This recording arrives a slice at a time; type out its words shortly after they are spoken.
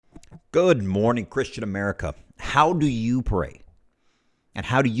Good morning, Christian America. How do you pray? And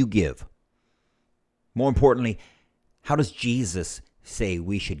how do you give? More importantly, how does Jesus say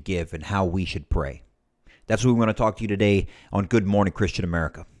we should give and how we should pray? That's what we want to talk to you today on Good Morning, Christian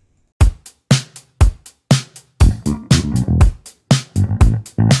America.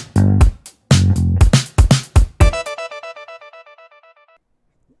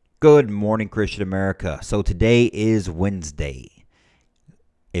 Good morning, Christian America. So today is Wednesday.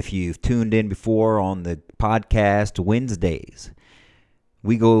 If you've tuned in before on the podcast Wednesdays,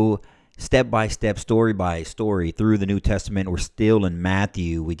 we go step by step, story by story through the New Testament. We're still in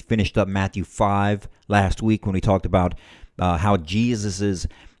Matthew. We finished up Matthew 5 last week when we talked about how Jesus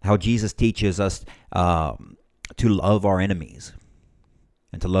teaches us to love our enemies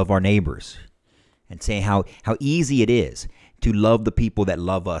and to love our neighbors, and saying how easy it is to love the people that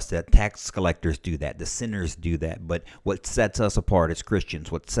love us. That tax collectors do that, the sinners do that. But what sets us apart as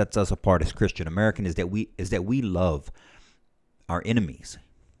Christians, what sets us apart as Christian American is that we love our enemies.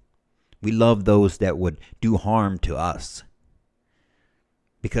 We love those that would do harm to us.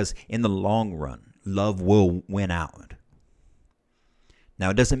 Because in the long run, love will win out.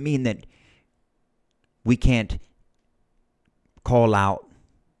 Now, it doesn't mean that we can't call out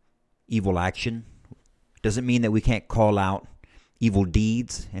evil action. It doesn't mean that we can't call out evil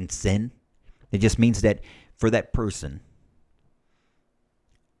deeds and sin. It just means that for that person,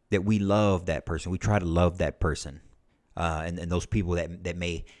 that we love that person. We try to love that person. And those people that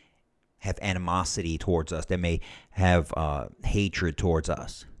may have animosity towards us, that may have hatred towards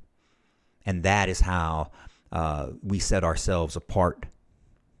us. And that is how we set ourselves apart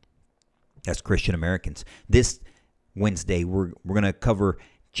as Christian Americans. This Wednesday, we're going to cover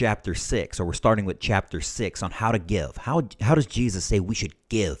chapter 6, or we're starting with chapter 6 on how to give. How does Jesus say we should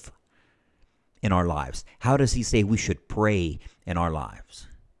give in our lives? How does he say we should pray in our lives?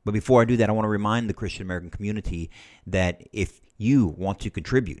 But before I do that, I want to remind the Christian American community that if you want to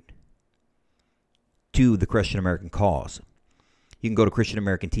contribute to the Christian American cause, you can go to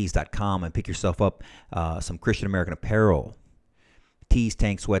ChristianAmericanTees.com and pick yourself up some Christian American apparel, tees,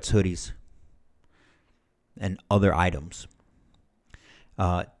 tanks, sweats, hoodies, and other items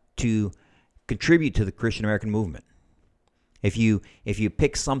to contribute to the Christian American movement. If you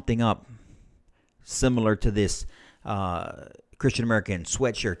pick something up similar to this Christian American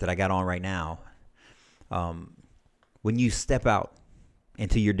sweatshirt that I got on right now, when you step out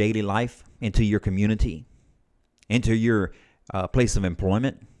into your daily life, into your community, into your place of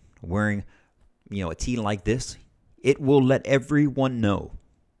employment, wearing a tee like this, it will let everyone know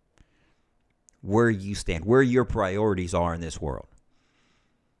where you stand, where your priorities are in this world.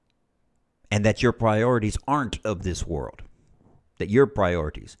 And that your priorities aren't of this world. That your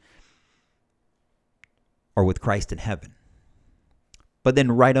priorities are with Christ in heaven. But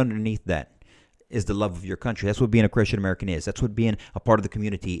then right underneath that is the love of your country. That's what being a Christian American is. That's what being a part of the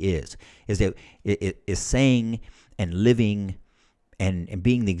community is. Is that it is saying and living and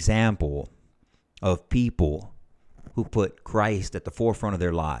being the example of people who put Christ at the forefront of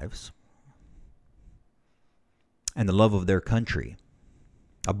their lives and the love of their country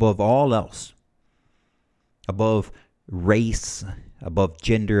above all else, above race, above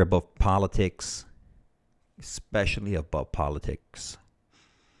gender, above politics, especially above politics.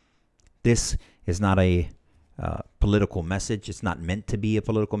 This is not a political message. It's not meant to be a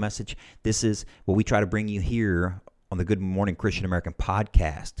political message. This is what we try to bring you here on the Good Morning Christian American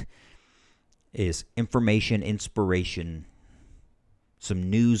podcast, is information, inspiration,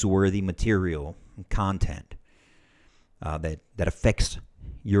 some newsworthy material and content that affects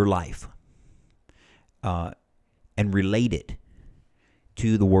your life, and relate it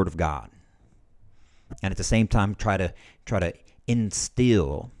to the Word of God, and at the same time try to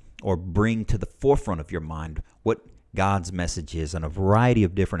instill or bring to the forefront of your mind what God's message is on a variety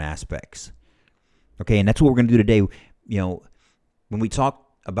of different aspects. Okay, and that's what we're going to do today. When we talk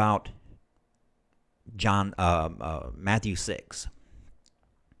about Matthew 6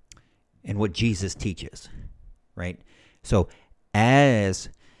 and what Jesus teaches, right? So as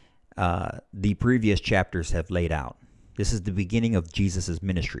the previous chapters have laid out, this is the beginning of Jesus'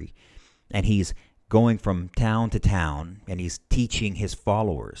 ministry. And he's going from town to town, and he's teaching his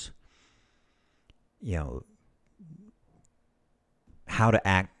followers, how to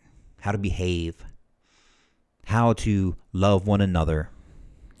act, how to behave, how to love one another,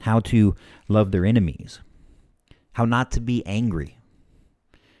 how to love their enemies, how not to be angry,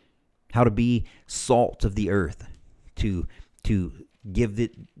 how to be salt of the earth, to give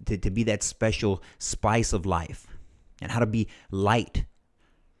it to be that special spice of life, and how to be light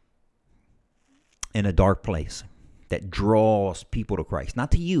in a dark place, that draws people to Christ. Not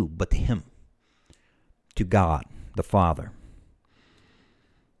to you, but to him, to God, the Father.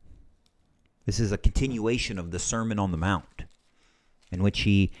 This is a continuation of the Sermon on the Mount, in which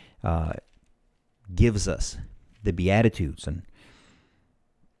he gives us the Beatitudes and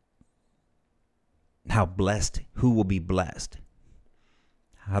how blessed, who will be blessed,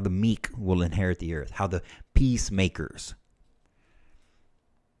 how the meek will inherit the earth, how the peacemakers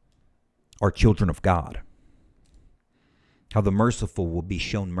are children of God, how the merciful will be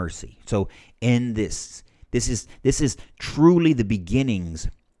shown mercy. So in this is truly the beginnings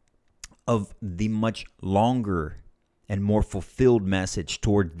of the much longer and more fulfilled message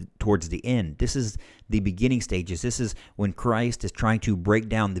towards the end. This is the beginning stages. This is when Christ is trying to break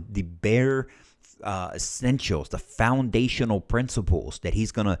down the bare essentials, the foundational principles that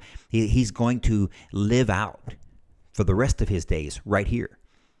he's going to live out for the rest of his days right here.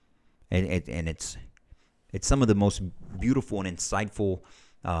 And it's some of the most beautiful and insightful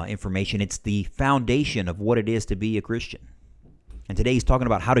information. It's the foundation of what it is to be a Christian. And today he's talking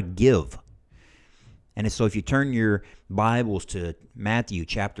about how to give. And so if you turn your Bibles to Matthew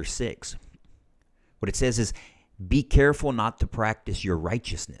chapter 6, what it says is, be careful not to practice your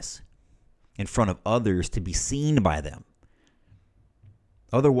righteousness in front of others to be seen by them.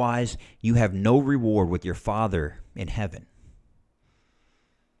 Otherwise, you have no reward with your Father in heaven.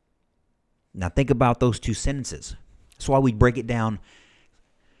 Now think about those two sentences. That's why we break it down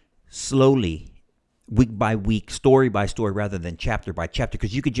slowly, week by week, story by story, rather than chapter by chapter,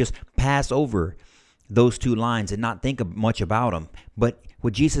 because you could just pass over those two lines and not think much about them. But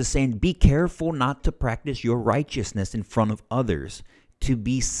what Jesus is saying, be careful not to practice your righteousness in front of others to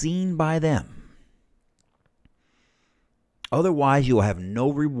be seen by them. Otherwise, you will have no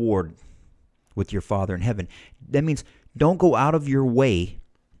reward with your Father in heaven. That means don't go out of your way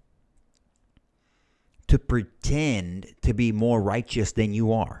to pretend to be more righteous than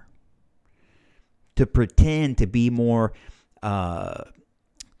you are, to pretend to be more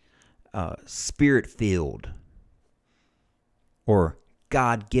spirit-filled or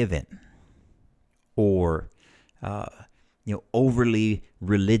God-given or overly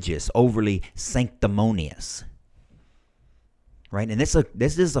religious, overly sanctimonious, right? And this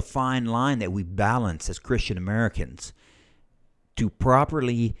is a fine line that we balance as Christian Americans to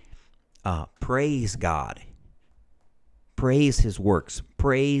properly praise God, praise his works,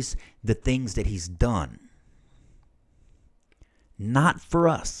 praise the things that he's done, not for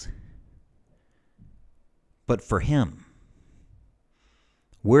us, but for him.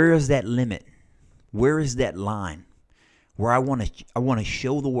 Where is that limit? Where is that line where I want to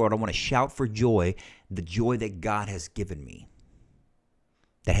show the world, I want to shout for joy, the joy that God has given me,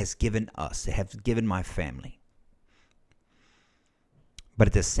 that has given us, that has given my family. But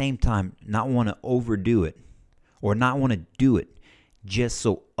at the same time, not want to overdo it or not want to do it just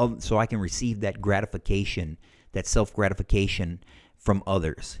so I can receive that gratification, that self-gratification from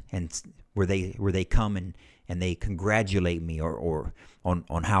others, and where they come and they congratulate me or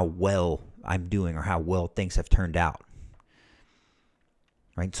on how well I'm doing or how well things have turned out.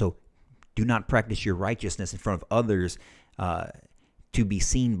 Right? So do not practice your righteousness in front of others to be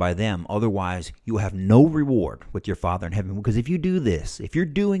seen by them. Otherwise, you will have no reward with your Father in heaven. Because if you do this, if you're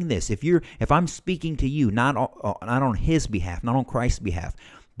doing this, if I'm speaking to you not on his behalf, not on Christ's behalf,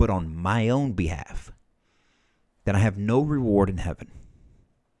 but on my own behalf, then I have no reward in heaven.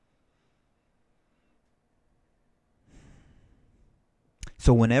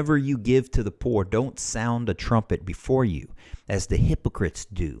 So whenever you give to the poor, don't sound a trumpet before you, as the hypocrites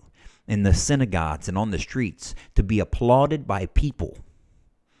do in the synagogues and on the streets, to be applauded by people.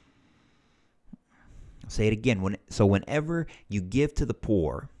 I'll say it again. Whenever you give to the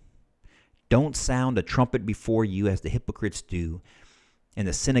poor, don't sound a trumpet before you, as the hypocrites do in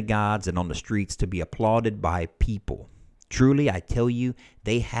the synagogues and on the streets, to be applauded by people. Truly, I tell you,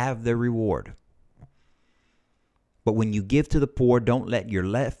 they have their reward. But when you give to the poor, don't let your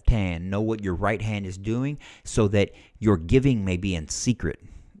left hand know what your right hand is doing, so that your giving may be in secret,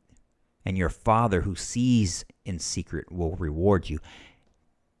 and your Father who sees in secret will reward you.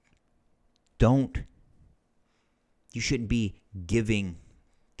 You shouldn't be giving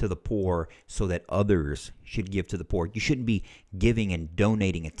to the poor so that others should give to the poor. You shouldn't be giving and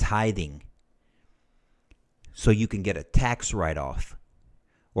donating and tithing so you can get a tax write-off,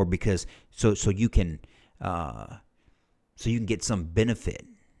 or because so you can get some benefit.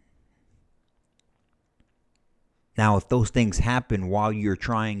 Now, if those things happen while you're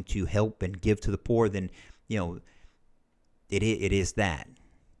trying to help and give to the poor, then, it is that.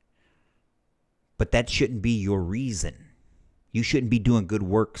 But that shouldn't be your reason You shouldn't be doing good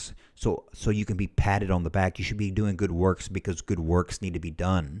works so you can be patted on the back. You should be doing good works because good works need to be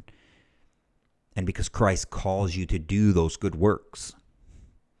done. And because Christ calls you to do those good works.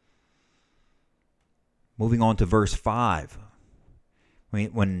 Moving on to verse 5.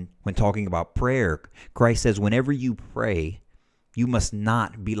 When talking about prayer, Christ says, whenever you pray, you must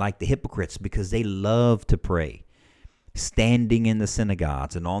not be like the hypocrites, because they love to pray, standing in the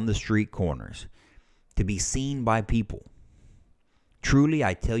synagogues and on the street corners, to be seen by people. Truly,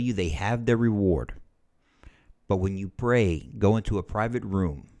 I tell you, they have their reward. But when you pray, go into a private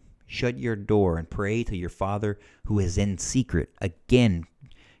room, shut your door, and pray to your Father who is in secret. Again,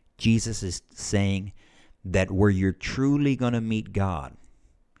 Jesus is saying that where you're truly going to meet God,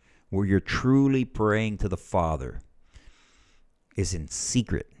 where you're truly praying to the Father, is in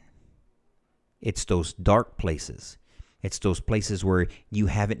secret. It's those dark places. It's those places where you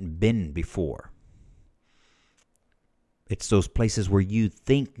haven't been before. It's those places where you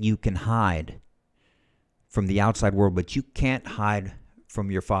think you can hide from the outside world, but you can't hide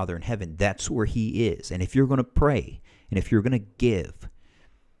from your Father in heaven. That's where He is. And if you're going to pray, and if you're going to give,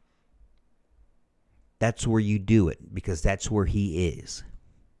 that's where you do it, because that's where He is.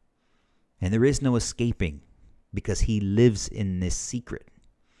 And there is no escaping, because He lives in this secret.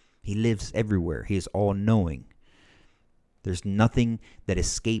 He lives everywhere. He is all-knowing. There's nothing that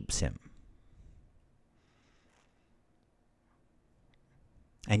escapes Him.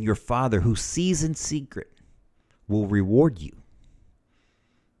 And your Father who sees in secret will reward you.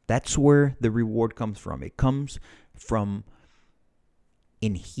 That's where the reward comes from. It comes from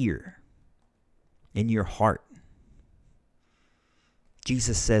in here, in your heart.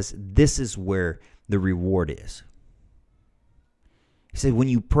 Jesus says this is where the reward is. He said, when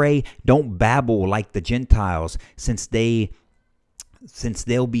you pray, don't babble like the Gentiles, since they'll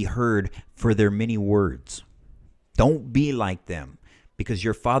be heard for their many words. Don't be like them, because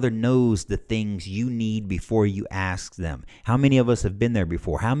your Father knows the things you need before you ask them. How many of us have been there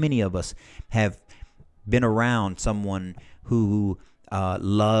before? How many of us have been around someone who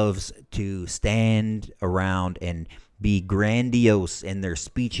loves to stand around and be grandiose in their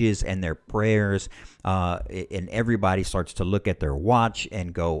speeches and their prayers, and everybody starts to look at their watch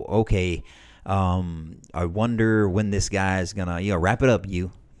and go, okay, I wonder when this guy's gonna, wrap it up,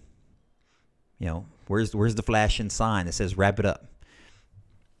 where's the flashing sign that says wrap it up,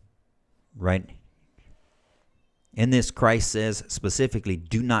 right? In this, Christ says specifically,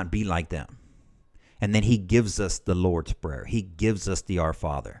 do not be like them. And then He gives us the Lord's Prayer. He gives us the Our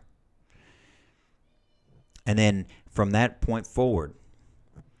Father. And then from that point forward,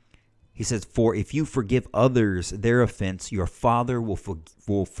 He says, for if you forgive others their offense, your Father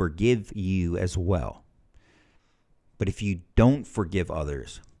will forgive you as well. But if you don't forgive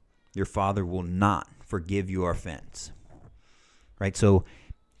others, your Father will not forgive your offense. Right? So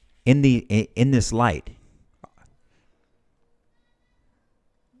in this light,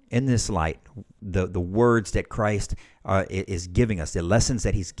 the words that Christ is giving us, the lessons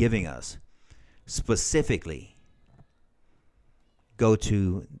that He's giving us, specifically go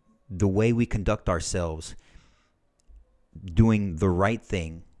to the way we conduct ourselves, doing the right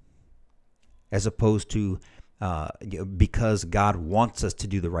thing, as opposed to because God wants us to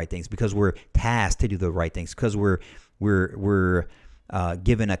do the right things, because we're tasked to do the right things, because we're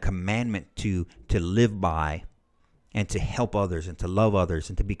given a commandment to live by, and to help others, and to love others,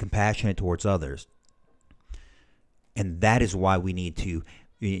 and to be compassionate towards others. And that is why we need to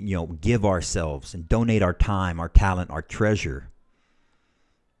give ourselves and donate our time, our talent, our treasure,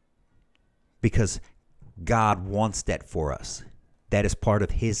 because God wants that for us. That is part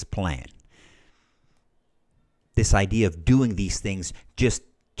of His plan. This idea of doing these things just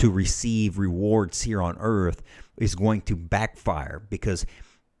to receive rewards here on earth is going to backfire, because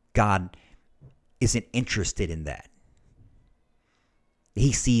God isn't interested in that.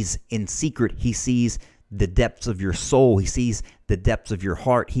 He sees in secret. He sees the depths of your soul. He sees the depths of your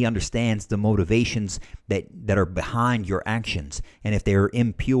heart. He understands the motivations that are behind your actions. And if they're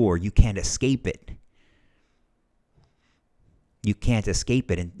impure, you can't escape it. You can't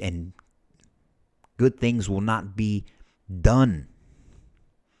escape it. And good things will not be done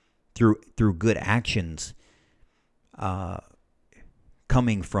through good actions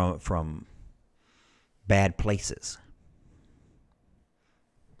coming from bad places.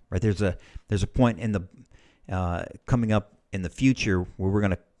 Right? There's a point in the coming up in the future where we're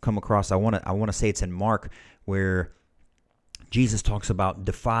going to come across. I want to say it's in Mark, where Jesus talks about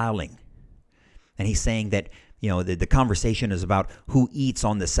defiling, and He's saying that the conversation is about who eats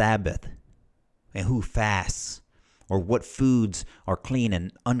on the Sabbath and who fasts, or what foods are clean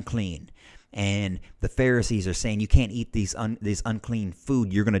and unclean. And the Pharisees are saying, you can't eat this unclean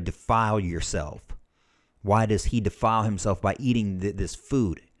food. You're going to defile yourself. Why does he defile himself by eating this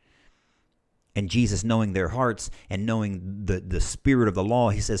food? And Jesus, knowing their hearts and knowing the spirit of the law,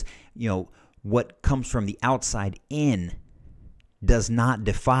 he says, what comes from the outside in does not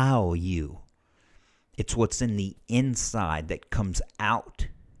defile you. It's what's in the inside that comes out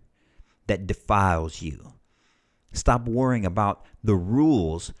that defiles you. Stop worrying about the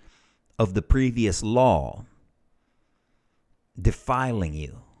rules of the previous law defiling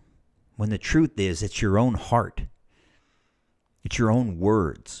you, when the truth is it's your own heart. It's your own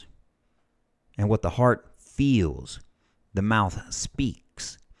words. And what the heart feels, the mouth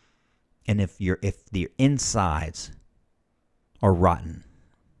speaks. And if the insides are rotten,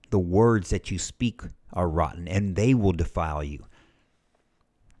 the words that you speak are rotten, and they will defile you.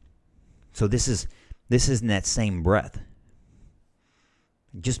 So this isn't that same breath.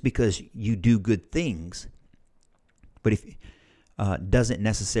 Just because you do good things, but if doesn't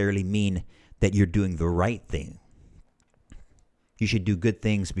necessarily mean that you're doing the right thing. You should do good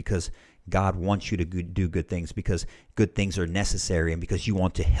things because God wants you to do good things, because good things are necessary, and because you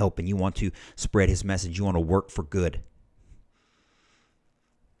want to help and you want to spread his message. You want to work for good,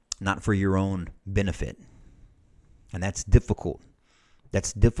 not for your own benefit. And that's difficult.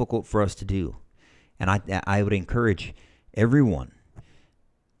 That's difficult for us to do. And I would encourage everyone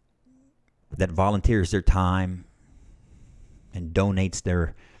that volunteers their time and donates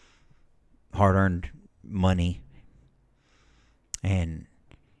their hard-earned money and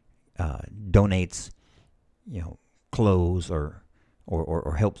donates, clothes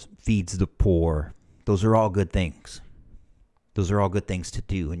or helps feeds the poor. Those are all good things. Those are all good things to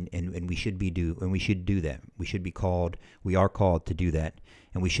do, and we should do that. We should be called. We are called to do that,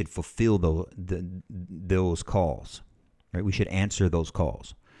 and we should fulfill those calls. Right? We should answer those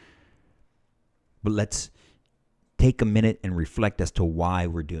calls. But let's take a minute and reflect as to why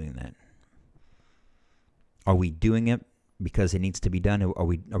we're doing that. Are we doing it because it needs to be done? Are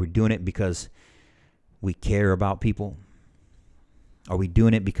we doing it because we care about people? Are we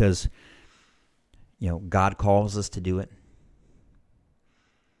doing it because God calls us to do it?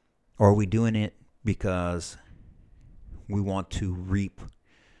 Or are we doing it because we want to reap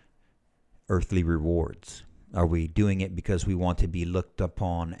earthly rewards? Are we doing it because we want to be looked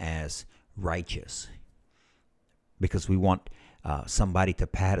upon as righteous? Because we want somebody to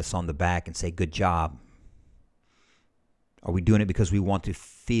pat us on the back and say, good job? Are we doing it because we want to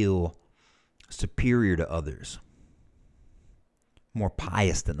feel superior to others, more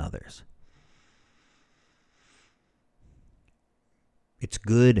pious than others? It's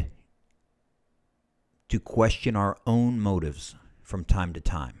good to question our own motives from time to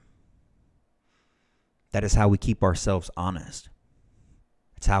time. That is how we keep ourselves honest.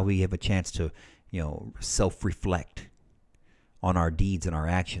 It's how we have a chance to, self-reflect on our deeds and our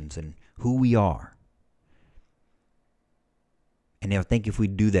actions and who we are. And I think if we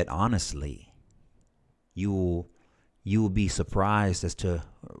do that honestly, you will be surprised as to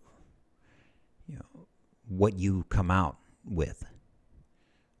what you come out with,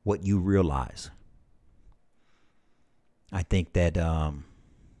 what you realize. I think that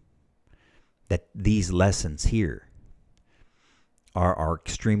that these lessons here are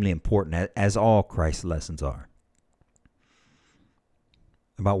extremely important, as all Christ's lessons are,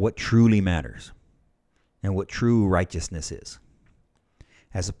 about what truly matters and what true righteousness is,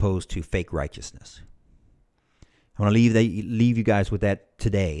 as opposed to fake righteousness. I want to leave you guys with that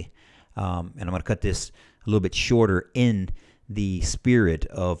today, and I'm going to cut this a little bit shorter in the spirit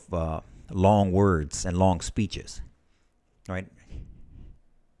of long words and long speeches. All right,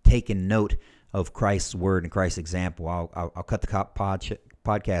 taking note of Christ's word and Christ's example. I'll cut the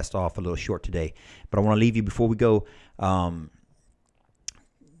podcast off a little short today, but I want to leave you before we go.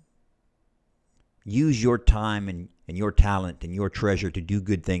 Use your time and your talent and your treasure to do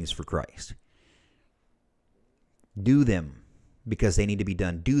good things for Christ. Do them because they need to be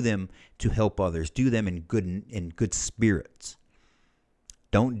done. Do them to help others. Do them in good spirits.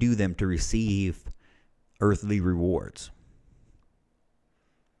 Don't do them to receive earthly rewards.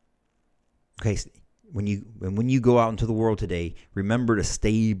 Okay, when you go out into the world today, remember to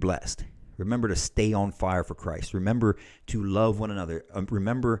stay blessed. Remember to stay on fire for Christ. Remember to love one another.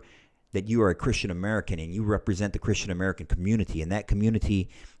 Remember that you are a Christian American and you represent the Christian American community, and that community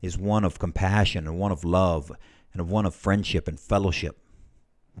is one of compassion and one of love and one of friendship and fellowship.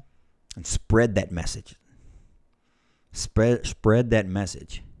 And spread that message. Spread that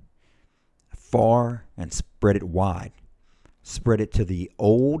message far and spread it wide. Spread it to the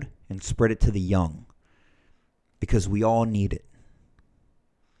old and spread it to the young, because we all need it.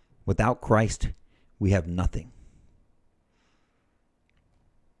 Without Christ, we have nothing.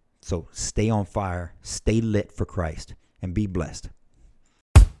 So stay on fire, stay lit for Christ, and be blessed.